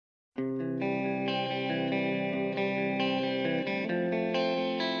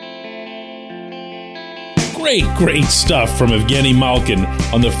Great stuff from Evgeny Malkin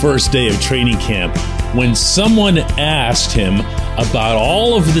on the first day of training camp when someone asked him about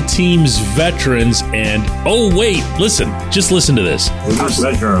all of the team's veterans and, oh, wait, just listen to this. We're not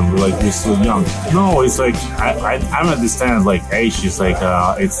veteran, we're still young. No, it's like, I understand, age is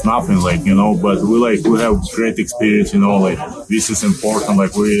it's nothing, but we have great experience, this is important,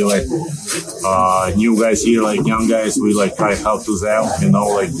 new guys here, young guys, we try to help to them,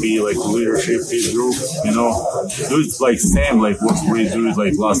 be leadership, this group, do it same, what we do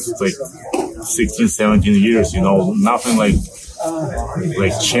last, 16, 17 years, nothing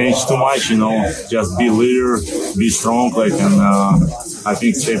change too much, just be leader, be strong, and I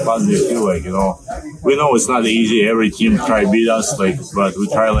think stay positive too, we know it's not easy, every team try beat us, but we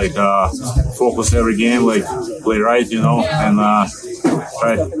try focus every game, play right, and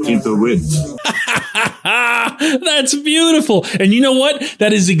try team to win. That's beautiful. And you know what?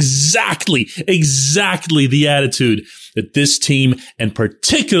 That is exactly the attitude that this team, and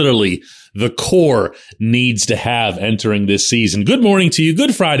particularly the core, needs to have entering this season. Good morning to you.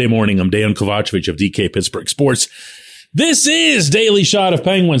 Good Friday morning. I'm Dejan Kovacevic of DK Pittsburgh Sports. This is Daily Shot of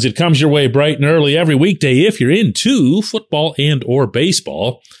Penguins. It comes your way bright and early every weekday if you're into football and or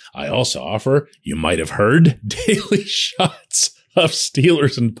baseball. I also offer, you might have heard, Daily Shots of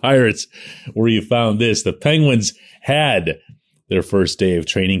Steelers and Pirates, where you found this. The Penguins had their first day of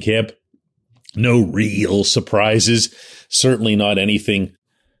training camp. No real surprises. Certainly not anything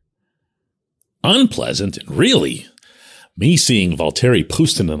unpleasant. And really, me seeing Valtteri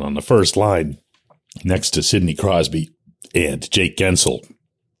Puustinen on the first line next to Sidney Crosby and Jake Gensel,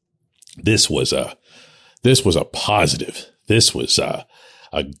 this was a positive. This was a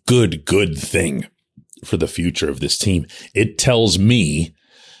good thing for the future of this team. It tells me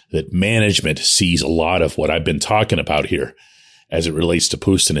that management sees a lot of what I've been talking about here as it relates to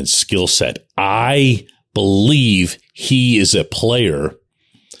Puustinen's skill set. I believe he is a player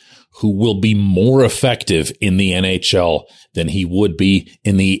who will be more effective in the NHL than he would be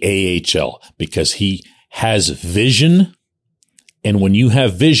in the AHL because he has vision. And when you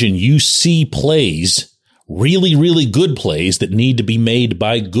have vision, you see plays, really good plays that need to be made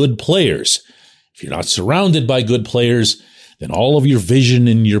by good players. If you're not surrounded by good players, then all of your vision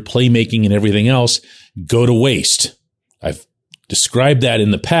and your playmaking and everything else go to waste. I've described that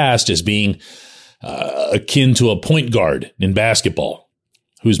in the past as being akin to a point guard in basketball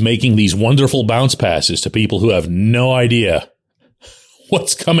who's making these wonderful bounce passes to people who have no idea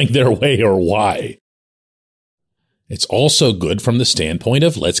what's coming their way or why. It's also good from the standpoint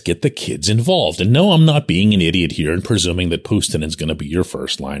of let's get the kids involved. And no, I'm not being an idiot here and presuming that Puustinen's going to be your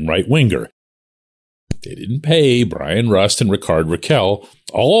first line right winger. They didn't pay Brian Rust and Rickard Rakell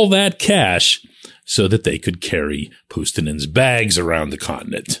all that cash so that they could carry Puustinen's bags around the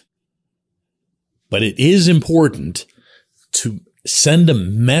continent. But it is important to send a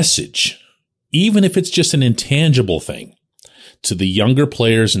message, even if it's just an intangible thing, to the younger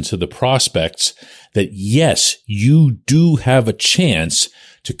players and to the prospects that, yes, you do have a chance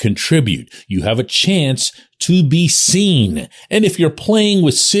to contribute. You have a chance to be seen. And if you're playing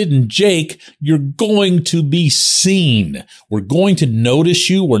with Sid and Jake, you're going to be seen. We're going to notice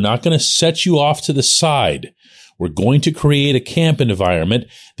you. We're not going to set you off to the side. We're going to create a camp environment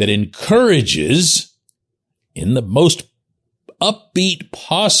that encourages, in the most upbeat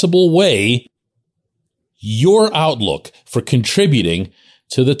possible way, your outlook for contributing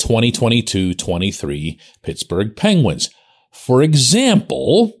to the 2022-23 Pittsburgh Penguins. For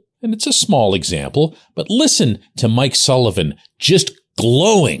example, and it's a small example, but listen to Mike Sullivan just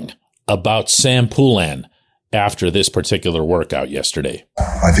glowing about Sam Poulin after this particular workout yesterday.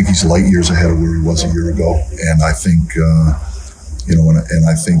 I think he's light years ahead of where he was a year ago. And I think, and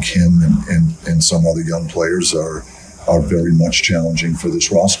I think him and some other young players are very much challenging for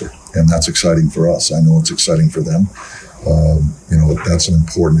this roster. And that's exciting for us. I know it's exciting for them. That's an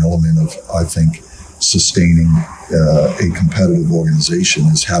important element of, I think, sustaining a competitive organization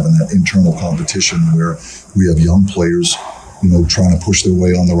is having that internal competition where we have young players, trying to push their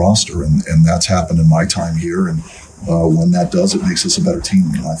way on the roster. And that's happened in my time here. And when that does, it makes us a better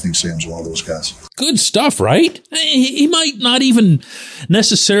team. And I think Sam's one of those guys. Good stuff, right? He might not even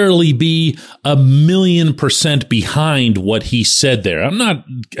necessarily be 1,000,000% behind what he said there. I'm not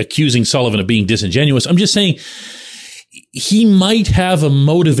accusing Sullivan of being disingenuous. I'm just saying he might have a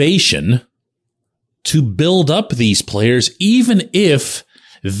motivation to build up these players, even if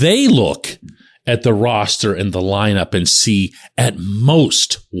they look at the roster and the lineup and see at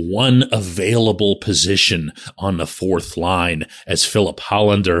most one available position on the fourth line, as Philip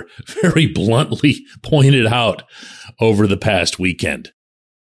Hollander very bluntly pointed out over the past weekend.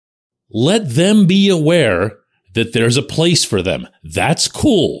 let them be aware that there's a place for them. That's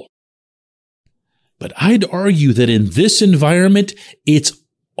cool. But I'd argue that in this environment, it's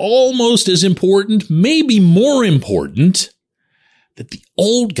almost as important, maybe more important, that the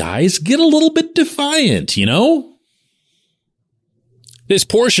old guys get a little bit defiant, you know? This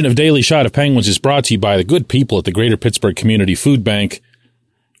portion of Daily Shot of Penguins is brought to you by the good people at the Greater Pittsburgh Community Food Bank,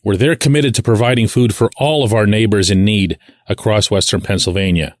 where they're committed to providing food for all of our neighbors in need across Western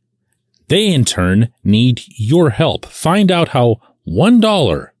Pennsylvania. They, in turn, need your help. Find out how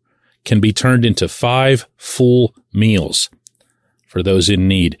 $1 can be turned into 5 full meals for those in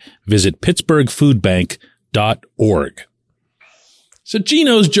need. Visit pittsburghfoodbank.org. So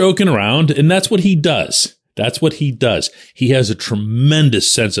Gino's joking around, and that's what he does. That's what he does. He has a tremendous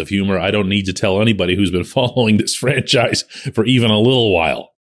sense of humor. I don't need to tell anybody who's been following this franchise for even a little while.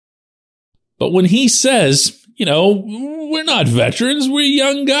 But when he says, you know, we're not veterans, we're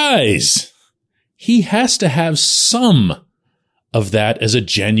young guys, he has to have some of that as a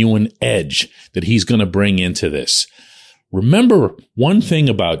genuine edge that he's going to bring into this. Remember one thing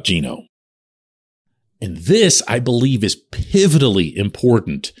about Gino, and this, I believe, is pivotally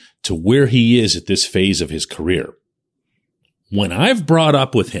important to where he is at this phase of his career. When I've brought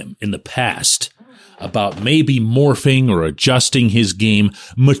up with him in the past about maybe morphing or adjusting his game,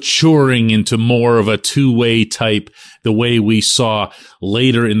 maturing into more of a two-way type, the way we saw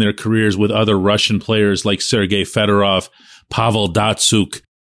later in their careers with other Russian players like Sergei Fedorov, Pavel Datsyuk,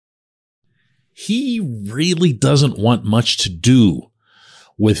 he really doesn't want much to do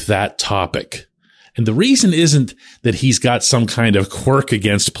with that topic. And the reason isn't that he's got some kind of quirk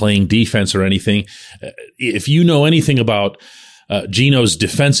against playing defense or anything. If you know anything about Gino's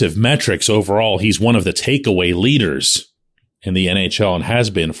defensive metrics overall, he's one of the takeaway leaders in the NHL and has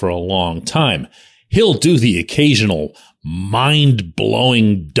been for a long time. He'll do the occasional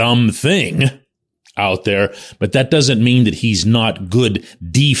mind-blowing dumb thing out there, but that doesn't mean that he's not good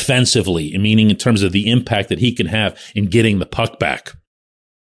defensively, meaning in terms of the impact that he can have in getting the puck back.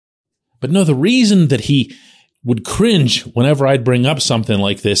 But no, the reason that he would cringe whenever I'd bring up something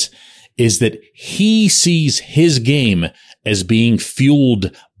like this is that he sees his game as being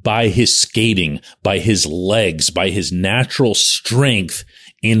fueled by his skating, by his legs, by his natural strength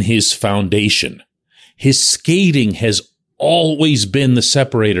in his foundation. His skating has always been the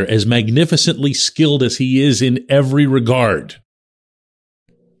separator, as magnificently skilled as he is in every regard.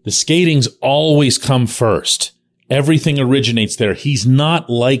 The skating's always come first. Everything originates there. He's not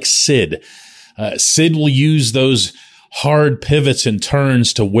like Sid. Sid will use those hard pivots and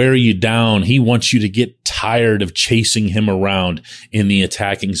turns to wear you down. He wants you to get tired of chasing him around in the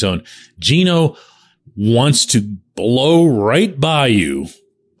attacking zone. Gino wants to blow right by you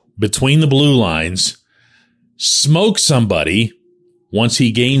between the blue lines, smoke somebody once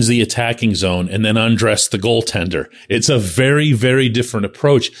he gains the attacking zone, and then undress the goaltender. It's a very, very different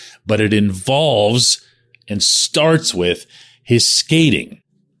approach, but it involves and starts with his skating.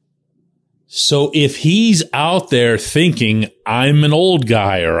 So if he's out there thinking, I'm an old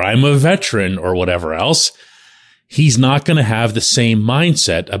guy or I'm a veteran or whatever else, he's not going to have the same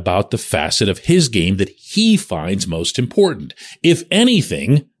mindset about the facet of his game that he finds most important. If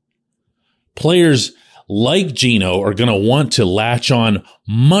anything, players like Gino are going to want to latch on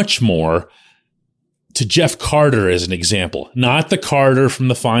much more to Jeff Carter as an example. Not the Carter from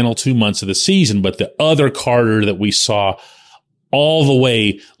the final 2 months of the season, but the other Carter that we saw all the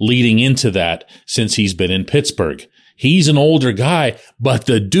way leading into that since he's been in Pittsburgh. He's an older guy, but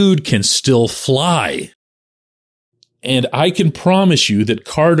the dude can still fly. And I can promise you that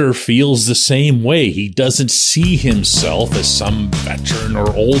Carter feels the same way. He doesn't see himself as some veteran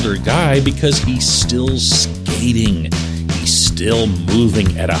or older guy because he's still skating. He's still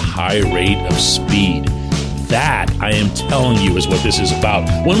moving at a high rate of speed. That, I am telling you, is what this is about.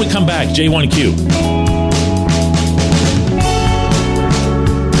 When we come back, J1Q.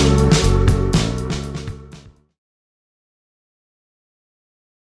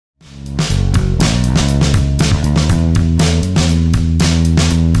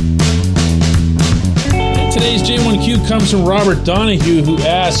 Today's J1Q comes from Robert Donahue, who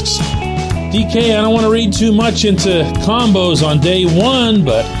asks, DK, I don't want to read too much into combos on day one,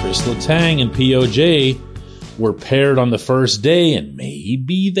 but Chris Letang and POJ were paired on the first day, and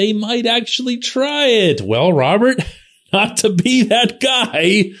maybe they might actually try it. Well, Robert, not to be that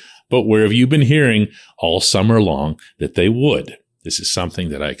guy, but where have you been hearing all summer long that they would? This is something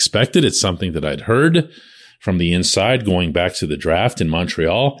that I expected. It's something that I'd heard from the inside going back to the draft in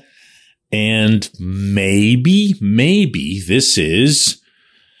Montreal. And maybe this is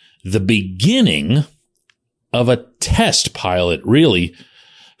the beginning of a test pilot, really,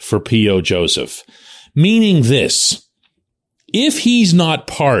 for P.O. Joseph. Meaning this, if he's not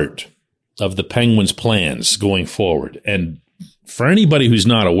part of the Penguins' plans going forward, and for anybody who's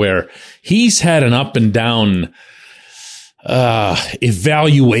not aware, he's had an up and down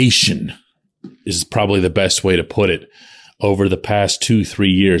evaluation is probably the best way to put it over the past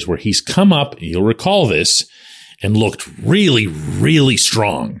 2-3 years, where he's come up, you'll recall this, and looked really, really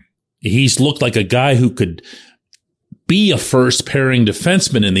strong. He's looked like a guy who could be a first pairing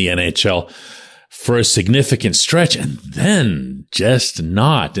defenseman in the NHL for a significant stretch, and then just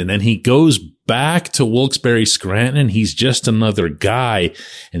not. And then he goes back to Wilkes-Barre Scranton. He's just another guy,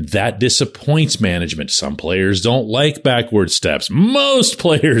 and that disappoints management. Some players don't like backward steps. Most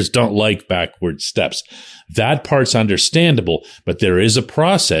players don't like backward steps. That part's understandable, but there is a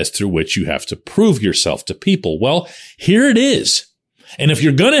process through which you have to prove yourself to people. Well, here it is. And if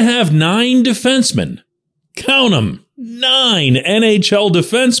you're going to have 9 defensemen, count them, 9 NHL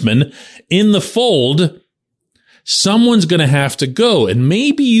defensemen in the fold, someone's going to have to go. And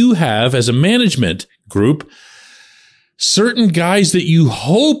maybe you have, as a management group, certain guys that you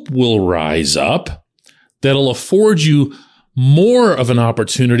hope will rise up that'll afford you more of an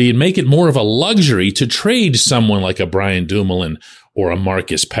opportunity and make it more of a luxury to trade someone like a Brian Dumoulin or a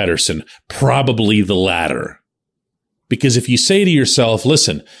Marcus Pettersson, probably the latter. Because if you say to yourself,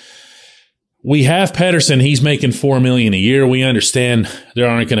 listen, we have Pettersson, he's making $4 million a year. We understand there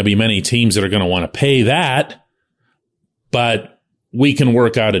aren't going to be many teams that are going to want to pay that, but we can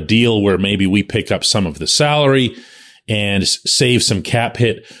work out a deal where maybe we pick up some of the salary and save some cap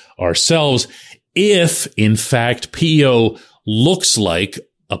hit ourselves. If, in fact, P.O. looks like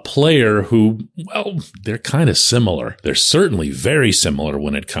a player who, well, they're kind of similar. They're certainly very similar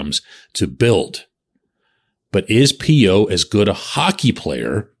when it comes to build. But is P.O. as good a hockey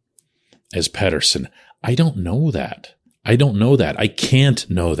player as Pettersson? I don't know that. I can't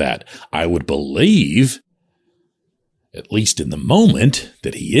know that. I would believe, at least in the moment,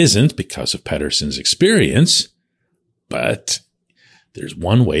 that he isn't because of Pettersson's experience. But there's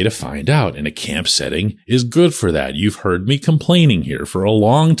one way to find out, and a camp setting is good for that. You've heard me complaining here for a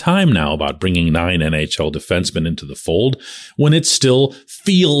long time now about bringing 9 NHL defensemen into the fold when it still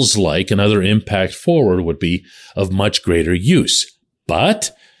feels like another impact forward would be of much greater use.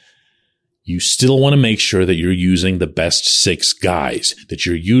 But you still want to make sure that you're using the best 6 guys, that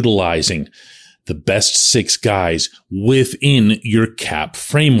you're utilizing the best 6 guys within your cap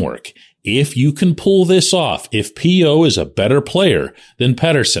framework. If you can pull this off, if P.O. is a better player than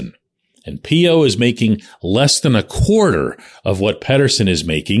Pettersson, and P.O. is making less than a quarter of what Pettersson is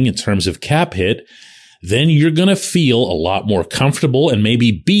making in terms of cap hit, then you're going to feel a lot more comfortable and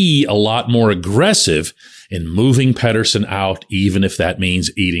maybe be a lot more aggressive in moving Pettersson out, even if that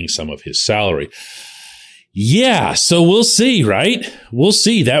means eating some of his salary. Yeah, so we'll see, right? We'll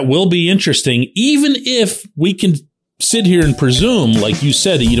see. That will be interesting, even if we can sit here and presume, like you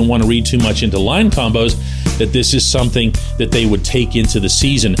said, that you don't want to read too much into line combos, that this is something that they would take into the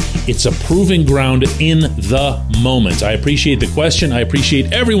season. It's a proving ground in the moment. I appreciate the question. I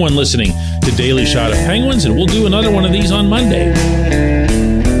appreciate everyone listening to Daily Shot of Penguins, and we'll do another one of these on Monday.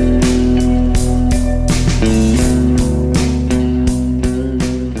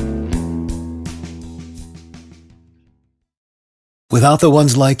 Without the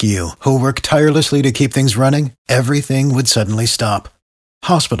ones like you, who work tirelessly to keep things running, everything would suddenly stop.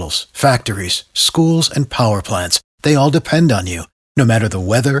 Hospitals, factories, schools, and power plants, they all depend on you. No matter the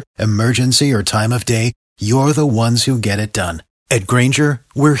weather, emergency, or time of day, you're the ones who get it done. At Grainger,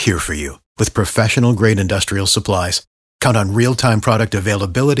 we're here for you with professional-grade industrial supplies. Count on real-time product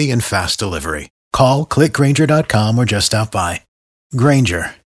availability and fast delivery. Call, click Grainger.com, or just stop by.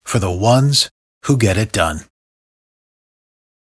 Grainger, for the ones who get it done.